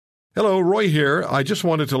Hello, Roy here. I just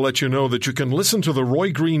wanted to let you know that you can listen to The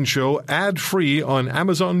Roy Green Show ad-free on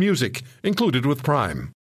Amazon Music, included with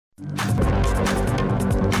Prime.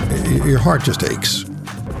 Your heart just aches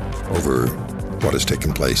over what has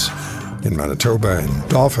taken place in Manitoba and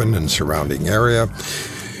Dauphin and surrounding area.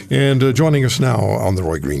 And joining us now on The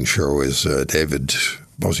Roy Green Show is David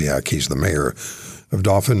Bosiak. He's the mayor of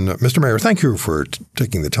Dauphin. Mr. Mayor, thank you for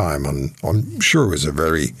taking the time on I'm sure it was a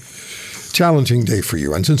very challenging day for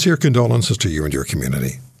you, and sincere condolences to you and your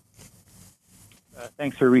community.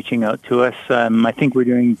 Thanks for reaching out to us. I think we're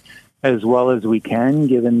doing as well as we can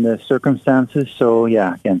given the circumstances. So,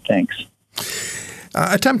 yeah, again, thanks.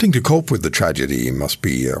 Attempting to cope with the tragedy must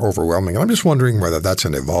be overwhelming. I'm just wondering whether that's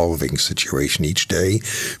an evolving situation each day.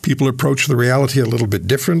 People approach the reality a little bit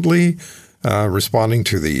differently, responding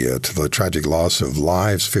to the tragic loss of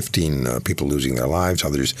lives, 15 people losing their lives,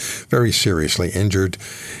 others very seriously injured.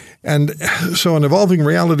 And so an evolving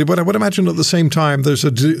reality, but I would imagine at the same time there's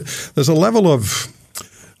a level of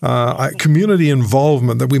community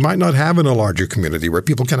involvement that we might not have in a larger community where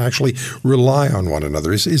people can actually rely on one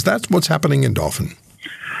another. Is that what's happening in Dauphin?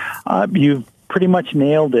 You've pretty much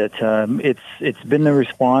nailed it. It's been the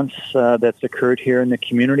response that's occurred here in the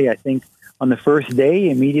community. I think on the first day,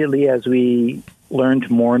 immediately as we learned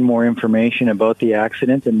more and more information about the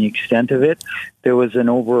accident and the extent of it, there was an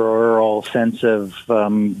overall sense of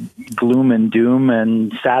gloom and doom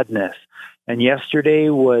and sadness. And yesterday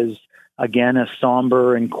was, again, a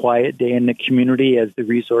somber and quiet day in the community as the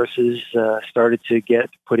resources started to get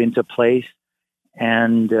put into place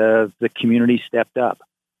and the community stepped up.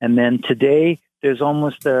 And then today, there's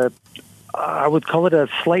almost I would call it a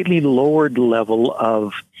slightly lowered level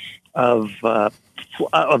of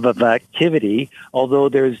activity, although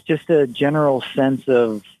there's just a general sense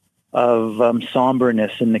of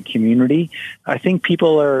somberness in the community. I think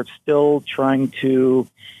people are still trying to,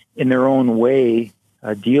 in their own way,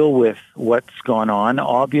 deal with what's gone on.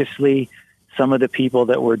 Obviously, some of the people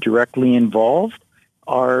that were directly involved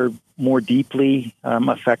are more deeply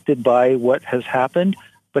affected by what has happened,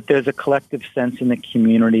 but there's a collective sense in the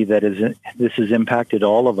community that this has impacted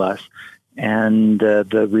all of us. And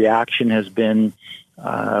the reaction has been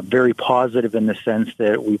very positive in the sense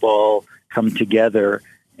that we've all come together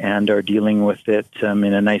and are dealing with it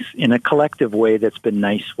in a collective way that's been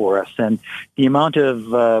nice for us. And the amount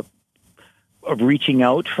of reaching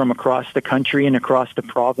out from across the country and across the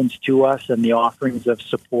province to us and the offerings of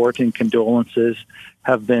support and condolences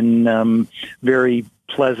have been very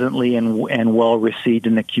pleasantly and well received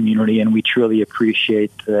in the community, and we truly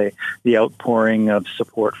appreciate the outpouring of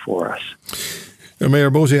support for us.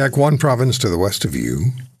 Mayor Bosiak, one province to the west of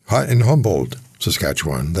you, in Humboldt,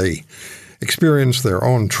 Saskatchewan, they experienced their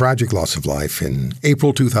own tragic loss of life in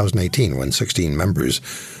April 2018 when 16 members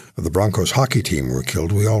of the Broncos hockey team were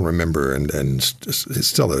killed. We all remember, and it's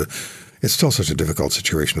still such a difficult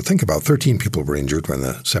situation to think about. 13 people were injured when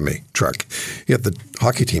the semi-truck hit the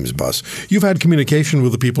hockey team's bus. You've had communication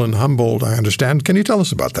with the people in Humboldt, I understand. Can you tell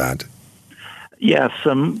us about that? Yes,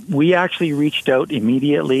 we actually reached out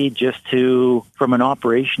immediately just to, from an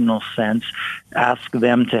operational sense, ask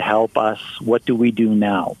them to help us. What do we do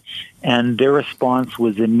now? And their response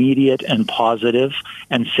was immediate and positive.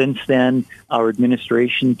 And since then, our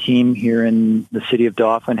administration team here in the city of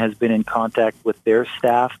Dauphin has been in contact with their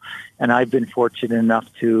staff. And I've been fortunate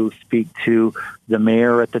enough to speak to the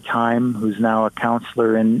mayor at the time, who's now a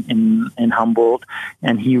councillor in Humboldt.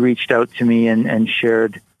 And he reached out to me and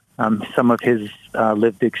shared some of his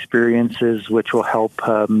lived experiences, which will help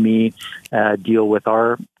me deal with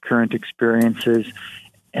our current experiences.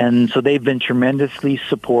 And so they've been tremendously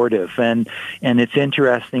supportive. And it's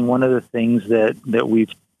interesting, one of the things that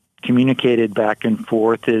we've communicated back and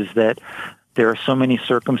forth is that there are so many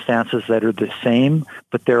circumstances that are the same,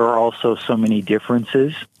 but there are also so many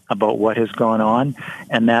differences about what has gone on.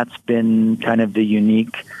 And that's been kind of the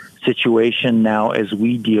unique situation now as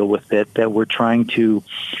we deal with it, that we're trying to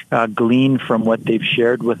glean from what they've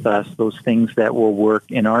shared with us, those things that will work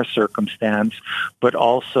in our circumstance, but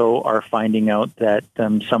also are finding out that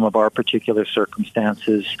some of our particular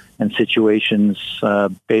circumstances and situations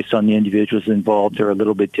based on the individuals involved are a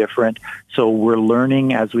little bit different. So we're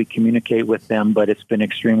learning as we communicate with them, but it's been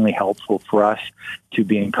extremely helpful for us to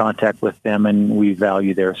be in contact with them, and we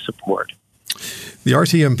value their support. The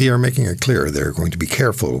RCMP are making it clear they're going to be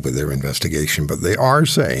careful with their investigation, but they are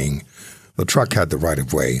saying the truck had the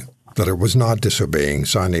right-of-way, that it was not disobeying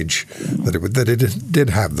signage, that it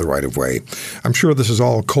did have the right-of-way. I'm sure this is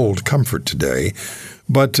all cold comfort today,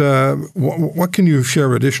 but what can you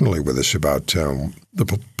share additionally with us about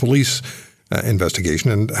the police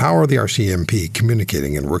investigation, and how are the RCMP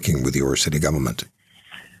communicating and working with your city government?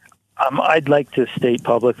 I'd like to state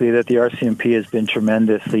publicly that the RCMP has been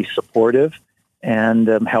tremendously supportive and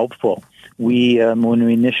helpful. We, when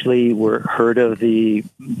we initially heard of the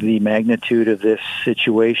magnitude of this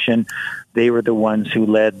situation, they were the ones who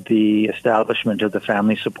led the establishment of the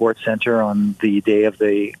Family Support Center on the day of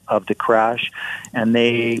the crash, and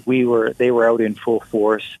they were out in full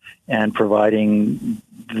force and providing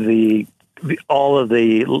all of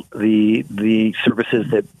the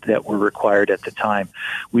services that were required at the time.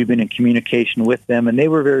 We've been in communication with them, and they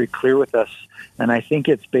were very clear with us. And I think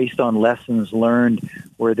it's based on lessons learned,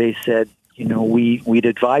 where they said, we'd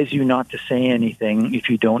advise you not to say anything if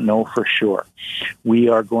you don't know for sure. We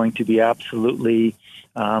are going to be absolutely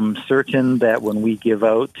certain that when we give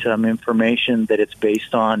out information, that it's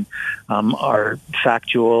based on our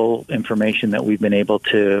factual information that we've been able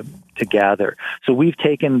to gather. So we've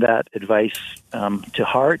taken that advice to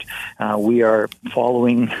heart. We are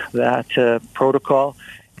following that protocol,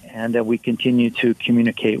 and we continue to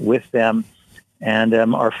communicate with them, and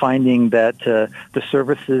are finding that the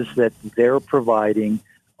services that they're providing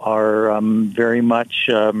are very much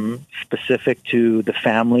specific to the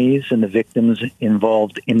families and the victims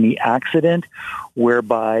involved in the accident,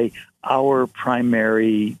 whereby our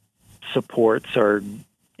primary supports are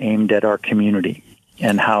aimed at our community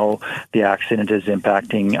and how the accident is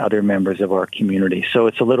impacting other members of our community. So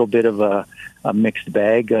it's a little bit of a mixed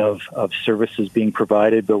bag of services being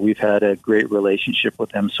provided, but we've had a great relationship with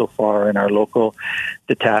them so far, and our local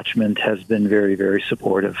detachment has been very, very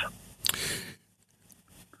supportive.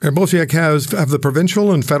 Bosiak, have the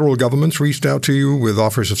provincial and federal governments reached out to you with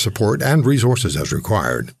offers of support and resources as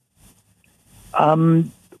required?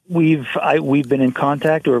 We've been in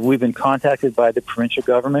contact, or we've been contacted by the provincial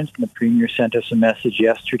government, and the Premier sent us a message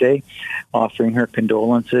yesterday offering her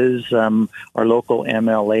condolences. Our local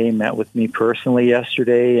MLA met with me personally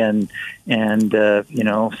yesterday and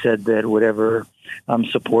said that whatever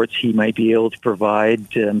supports he might be able to provide,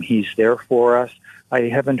 he's there for us. I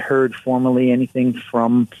haven't heard formally anything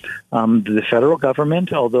from the federal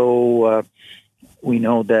government, although we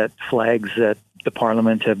know that flags at the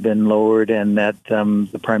Parliament have been lowered, and that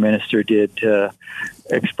the Prime Minister did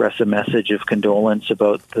express a message of condolence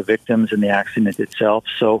about the victims and the accident itself.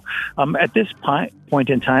 So at this point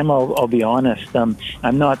in time, I'll be honest, I'm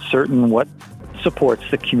not certain what supports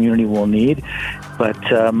the community will need, but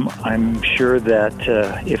I'm sure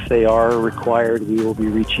that if they are required, we will be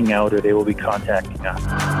reaching out, or they will be contacting us.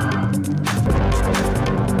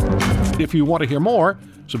 If you want to hear more,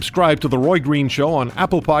 subscribe to The Roy Green Show on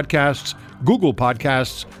Apple Podcasts, Google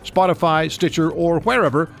Podcasts, Spotify, Stitcher, or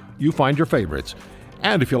wherever you find your favorites.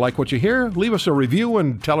 And if you like what you hear, leave us a review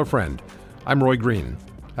and tell a friend. I'm Roy Green.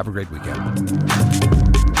 Have a great weekend.